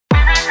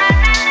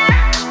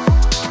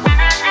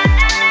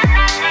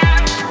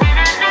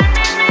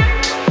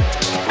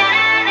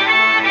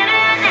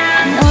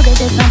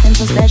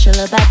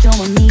all about you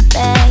and me,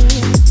 babe.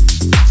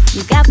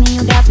 You got me,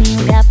 you got me,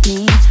 you got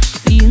me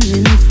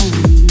feeling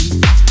funny.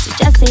 So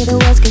just say the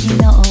words, cause you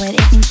know what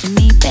it means to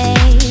me,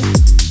 babe.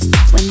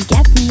 When you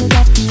got me, you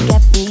got me, you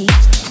got me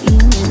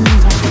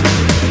feeling funny.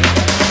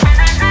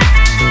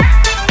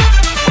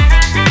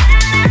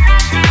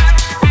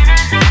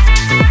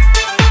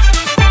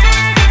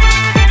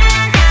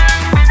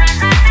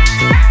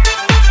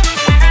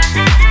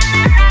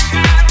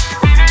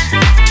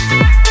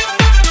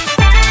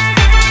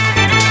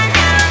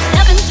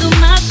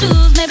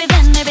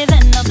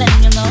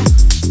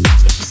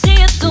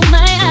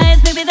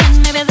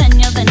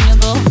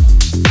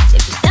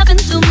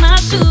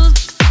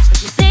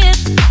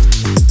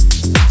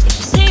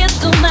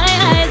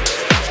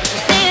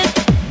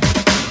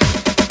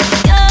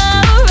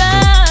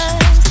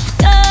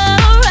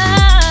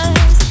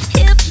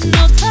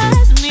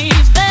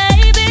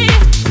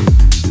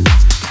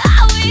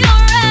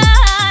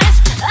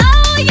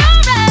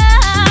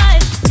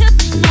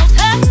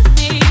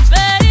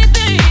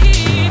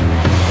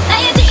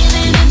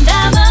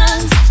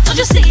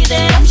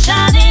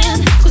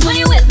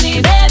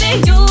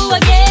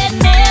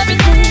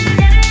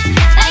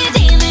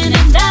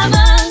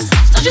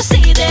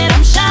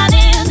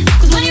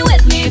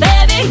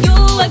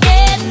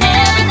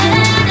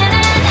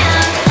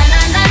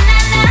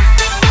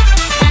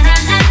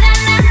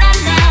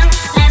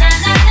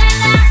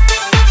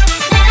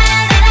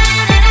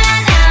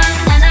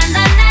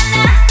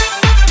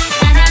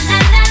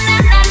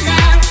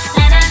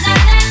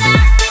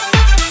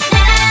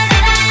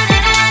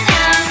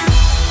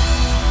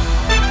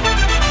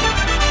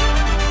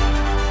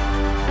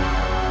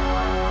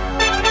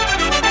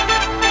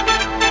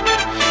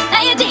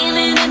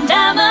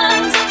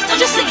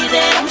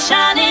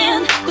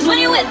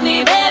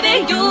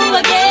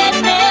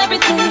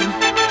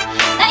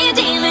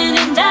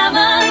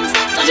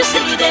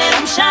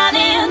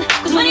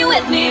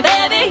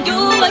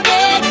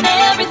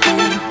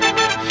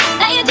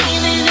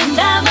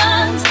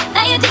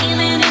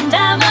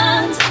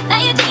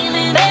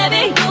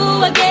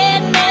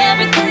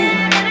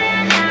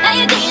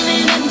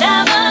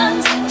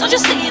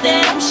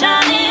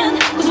 Shining.